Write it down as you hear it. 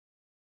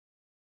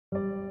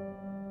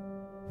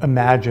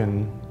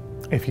Imagine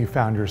if you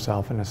found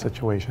yourself in a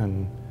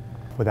situation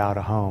without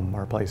a home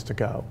or a place to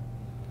go.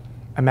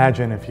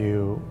 Imagine if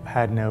you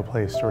had no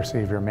place to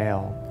receive your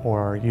mail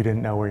or you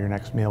didn't know where your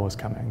next meal was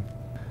coming.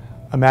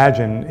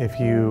 Imagine if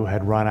you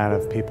had run out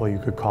of people you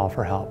could call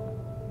for help.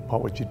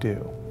 What would you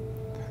do?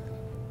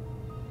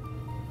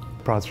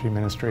 Broad Street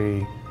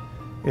Ministry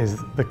is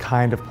the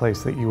kind of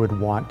place that you would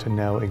want to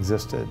know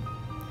existed,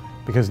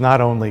 because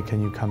not only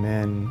can you come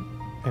in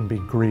and be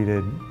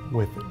greeted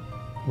with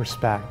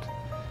respect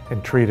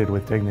and treated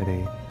with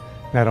dignity,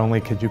 not only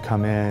could you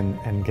come in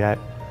and get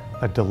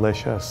a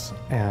delicious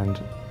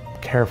and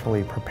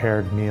carefully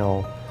prepared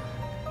meal,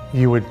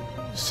 you would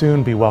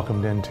soon be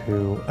welcomed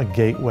into a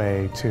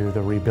gateway to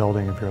the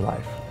rebuilding of your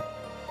life.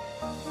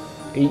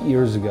 8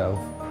 years ago,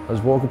 I was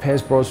walking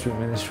past Broad Street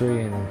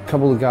Ministry and a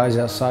couple of guys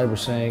outside were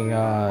saying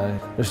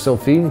they're still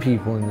feeding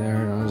people in there,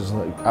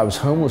 and I was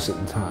homeless at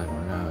the time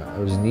and I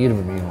was in need of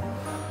a meal.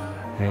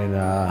 And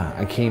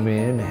I came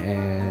in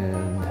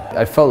and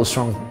I felt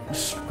a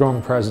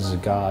strong presence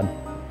of God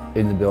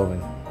in the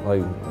building.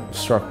 Like,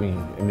 struck me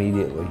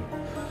immediately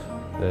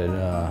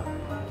that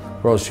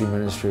Broad Street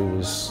Ministry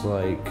was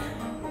like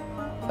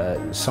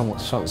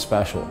something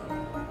special.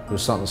 There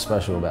was something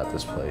special about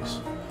this place.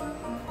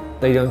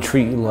 They don't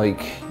treat you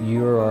like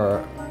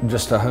you're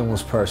just a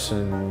homeless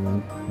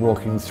person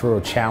walking through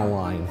a chow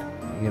line,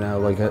 you know,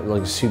 like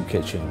a soup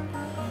kitchen.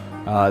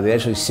 They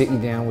actually sit you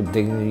down with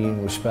dignity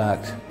and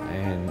respect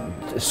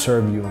and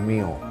serve you a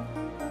meal.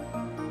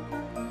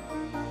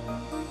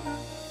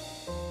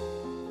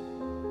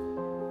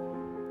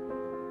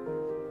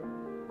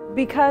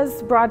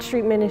 Because Broad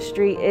Street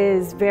Ministry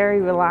is very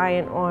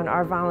reliant on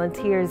our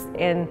volunteers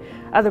and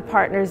other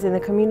partners in the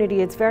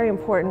community, it's very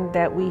important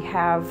that we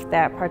have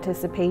that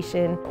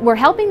participation. We're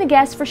helping the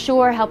guests for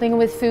sure, helping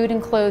with food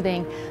and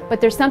clothing, but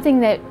there's something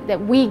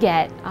that we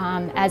get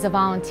as a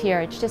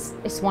volunteer.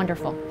 It's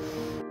wonderful.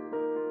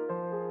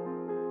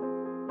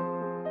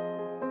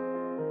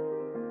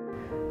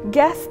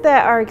 Guests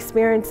that are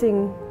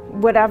experiencing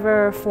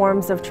whatever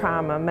forms of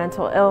trauma,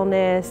 mental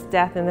illness,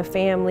 death in the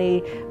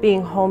family, being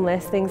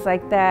homeless, things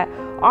like that,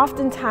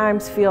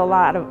 oftentimes feel a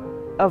lot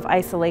of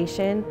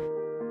isolation.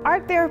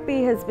 Art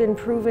therapy has been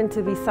proven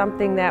to be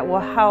something that will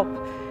help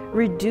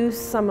reduce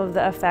some of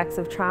the effects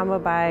of trauma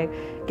by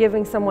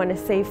giving someone a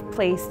safe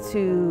place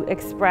to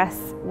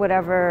express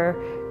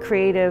whatever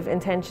creative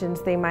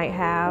intentions they might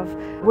have.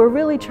 We're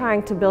really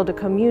trying to build a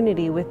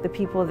community with the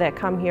people that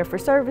come here for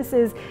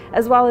services,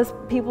 as well as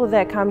people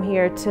that come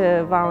here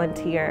to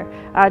volunteer.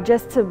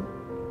 Just to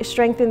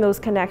strengthen those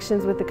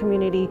connections with the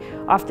community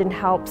often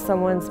helps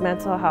someone's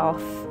mental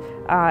health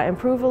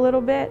improve a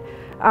little bit.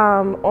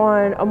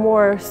 On a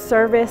more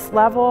service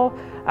level,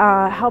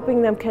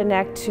 helping them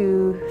connect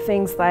to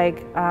things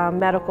like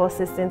medical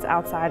assistance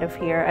outside of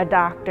here, a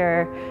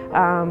doctor,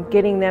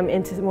 getting them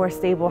into more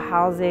stable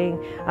housing.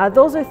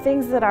 Those are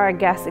things that our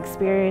guests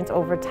experience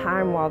over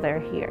time while they're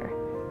here.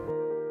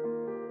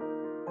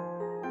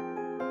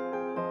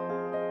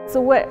 So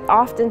what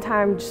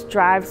oftentimes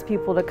drives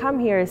people to come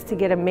here is to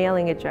get a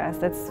mailing address.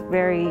 That's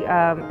very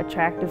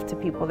attractive to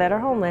people that are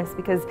homeless,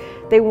 because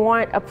they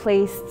want a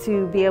place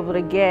to be able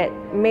to get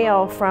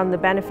mail from the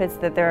benefits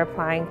that they're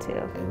applying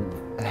to.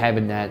 And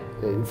having that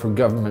for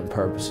government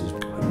purposes,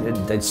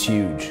 that's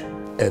huge.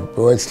 At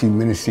Broad Street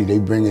Ministry, they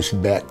bring us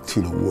back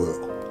to the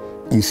world.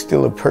 You're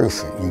still a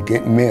person, you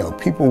get mail,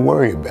 people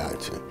worry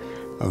about you.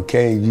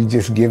 Okay, you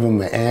just give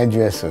them an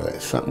address or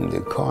something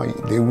to call you,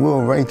 they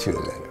will write you a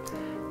letter.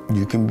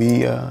 You can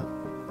be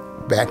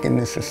back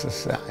into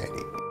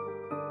society.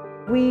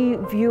 We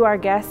view our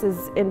guests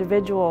as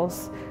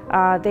individuals.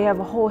 They have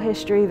a whole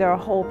history, they're a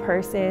whole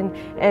person,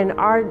 and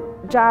our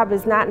job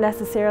is not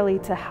necessarily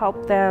to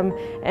help them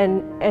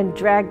and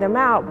drag them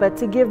out, but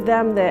to give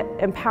them the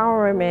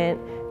empowerment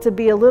to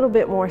be a little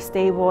bit more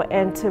stable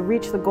and to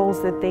reach the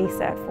goals that they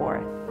set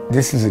forth.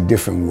 This is a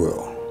different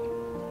world,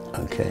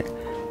 okay?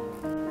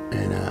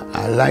 And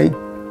I like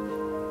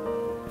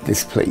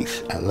this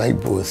place. I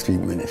like Broad Street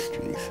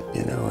Ministries,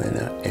 you know,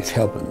 and it's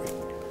helping me.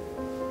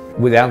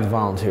 Without the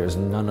volunteers,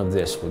 none of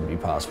this would be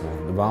possible.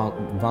 The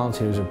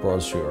volunteers at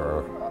Broad Street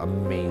are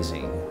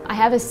amazing. I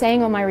have a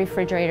saying on my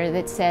refrigerator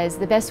that says,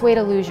 the best way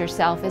to lose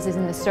yourself is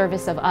in the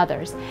service of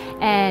others.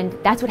 And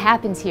that's what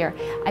happens here.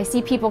 I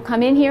see people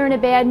come in here in a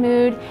bad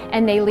mood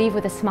and they leave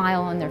with a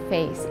smile on their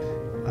face.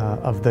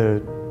 Of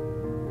the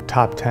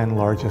top 10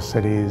 largest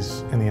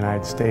cities in the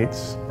United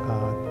States,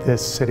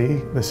 this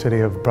city, the city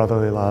of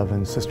brotherly love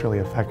and sisterly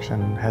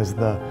affection, has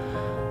the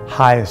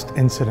highest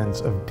incidence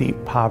of deep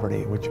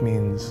poverty, which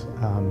means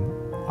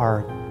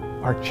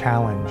our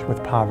challenge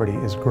with poverty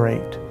is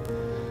great.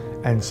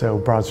 And so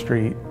Broad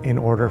Street, in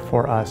order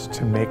for us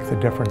to make the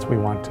difference we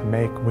want to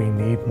make, we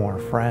need more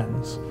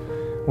friends.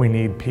 We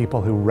need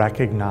people who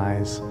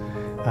recognize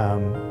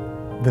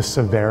the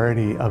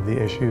severity of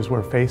the issues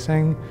we're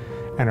facing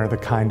and are the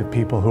kind of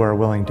people who are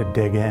willing to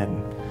dig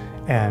in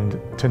and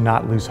to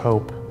not lose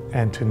hope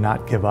and to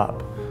not give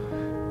up.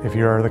 If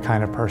you're the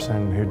kind of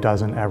person who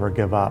doesn't ever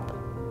give up,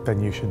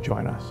 then you should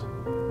join us.